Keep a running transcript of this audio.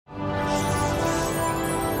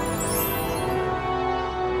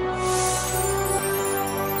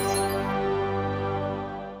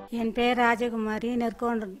என் பேர் ராஜகுமாரி.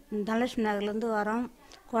 நெற்கோண்டம் தனலட்சுமி நகர்லேருந்து வரோம்.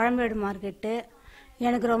 குழம்பேடு மார்க்கெட்டு.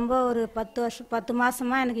 எனக்கு ரொம்ப ஒரு 10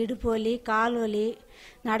 மாதமாக எனக்கு இடுப்பு வலி, கால் வலி,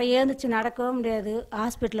 எழுந்துச்சு நடக்கவும் முடியாது.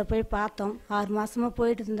 ஹாஸ்பிட்டலில் போய் பார்த்தோம். 6 மாதமாக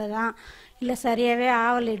போயிட்டு இருந்ததான் இல்லை, சரியாகவே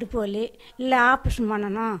ஆகலை. இடுப்பு வலி இல்லை, ஆப்ரேஷன்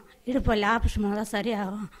பண்ணணும், இடுப்பு வலி ஆப்ரேஷன் பண்ணால் தான்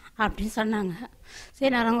சரியாகும் அப்படின்னு சொன்னாங்க.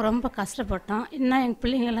 சரி, நாங்கள் ரொம்ப கஷ்டப்பட்டோம். இன்னும் எங்கள்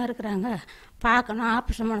பிள்ளைங்கள்லாம் இருக்கிறாங்க, பார்க்கணும்,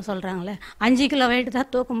 ஆப்ரேஷன் பண்ண சொல்கிறாங்களே, 5 கிலோ வெயிட்டு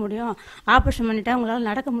தான் தூக்க முடியும், ஆப்ரேஷன் பண்ணிட்டா உங்களால்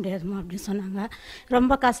நடக்க முடியாதுமா அப்படின்னு சொன்னாங்க.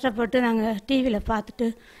 ரொம்ப கஷ்டப்பட்டு நாங்கள் டிவியில் பார்த்துட்டு,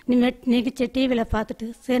 நிகழ்ச்சி டிவியில் பார்த்துட்டு,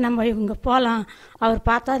 சரி நம்ம இவங்க போகலாம், அவர்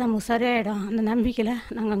பார்த்தா நமக்கு சரியாயிடும் அந்த நம்பிக்கையில்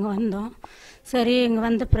நாங்கள் அங்கே வந்தோம். சரி, இங்கே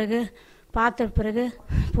வந்த பிறகு பார்த்த பிறகு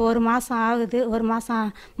இப்போ 1 மாதம் ஆகுது. 1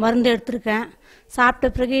 மாதம் மருந்து எடுத்திருக்கேன். சாப்பிட்ட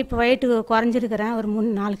பிறகு இப்போ வெயிட்டு குறைஞ்சிருக்கிறேன், ஒரு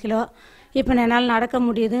 3-4 கிலோ. இப்போ என்னால் நடக்க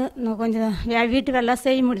முடியுது, இன்னும் கொஞ்சம் வீட்டு வேலை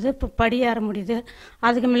செய்ய முடியுது. இப்போ படி ஏற முடியுது.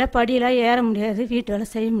 அதுக்கு மேலே படியெல்லாம் ஏற முடியாது, வீட்டு வேலை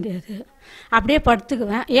செய்ய முடியாது. அப்படியே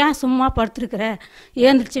படுத்துக்குவேன். ஏன் சும்மா படுத்துருக்குற,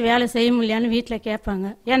 ஏந்திரிச்சு வேலை செய்ய முடியலையான்னு வீட்டில் கேட்பாங்க.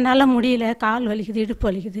 என்னால் முடியல, கால் வலிக்குது, இடுப்பு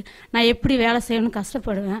வலிக்குது, நான் எப்படி வேலை செய்யணும்னு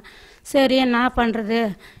கஷ்டப்படுவேன். சரி, என்ன பண்ணுறது,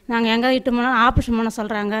 நாங்கள் எங்கே இட்டு போனால் ஆப்ரேஷன் பண்ண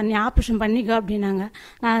சொல்கிறாங்க, நீ ஆப்ரேஷன் பண்ணிக்கோ அப்படின்னாங்க.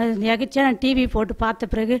 நான் டிவி போட்டு பார்த்த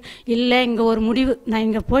பிறகு இல்லை, இங்கே ஒரு முடிவு, நான்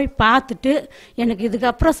இங்கே போய் பார்த்துட்டு எனக்கு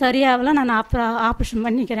இதுக்கப்புறம் சரியாகலாம், நான் அப்புறம் ஆப்ரேஷன்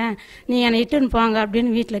பண்ணிக்கிறேன், நீ என்னை இட்டுன்னு போங்க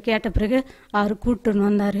அப்படின்னு வீட்டில் கேட்ட பிறகு அவர் கூப்பிட்டுன்னு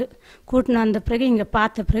வந்தார். கூட்டின்னு வந்த பிறகு இங்கே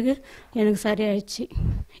பார்த்த பிறகு எனக்கு சரியாயிடுச்சு.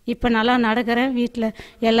 இப்போ நல்லா நடக்கிறேன், வீட்டில்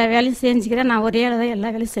எல்லா வேலையும் செஞ்சுக்கிறேன். நான் ஒரே தான் எல்லா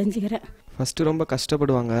வேலையும் செஞ்சுக்கிறேன். ஃபஸ்ட்டு ரொம்ப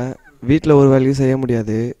கஷ்டப்படுவாங்க, வீட்டில் ஒரு வேலையும் செய்ய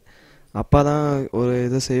முடியாது. அப்பா தான் ஒரு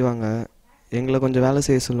இதை செய்வாங்க, எங்களை கொஞ்சம் வேலை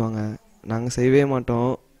செய்ய சொல்லுவாங்க, நாங்கள் செய்யவே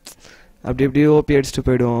மாட்டோம். அப்படி இப்படி ஓபி அடிச்சுட்டு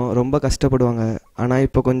போயிடுவோம். ரொம்ப கஷ்டப்படுவாங்க. ஆனால்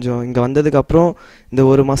இப்போ கொஞ்சம் இங்கே வந்ததுக்கப்புறம் இந்த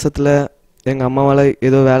 1 மாதத்தில் எங்கள் அம்மாவால்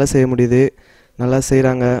ஏதோ வேலை செய்ய முடியுது, நல்லா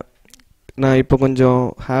செய்கிறாங்க. நான் இப்போ கொஞ்சம்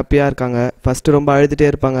ஹாப்பியாக இருக்காங்க. ஃபஸ்ட்டு ரொம்ப அழுதுகிட்டே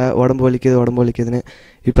இருப்பாங்க, உடம்பு வலிக்குதுன்னு.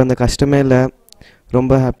 இப்போ அந்த கஷ்டமே இல்லை,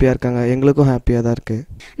 ரொம்ப ஹாப்பியாக இருக்காங்க. எங்களுக்கும் ஹாப்பியாக தான் இருக்குது.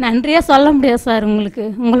 நன்றியாக சொல்ல முடியாது சார்.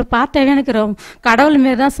 உங்களை பார்த்தாவே எனக்கு கடவுள்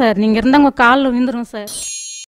மாரி தான் சார். நீங்கள் இருந்தால் உங்கள் காலில் விழுந்துடும் சார்.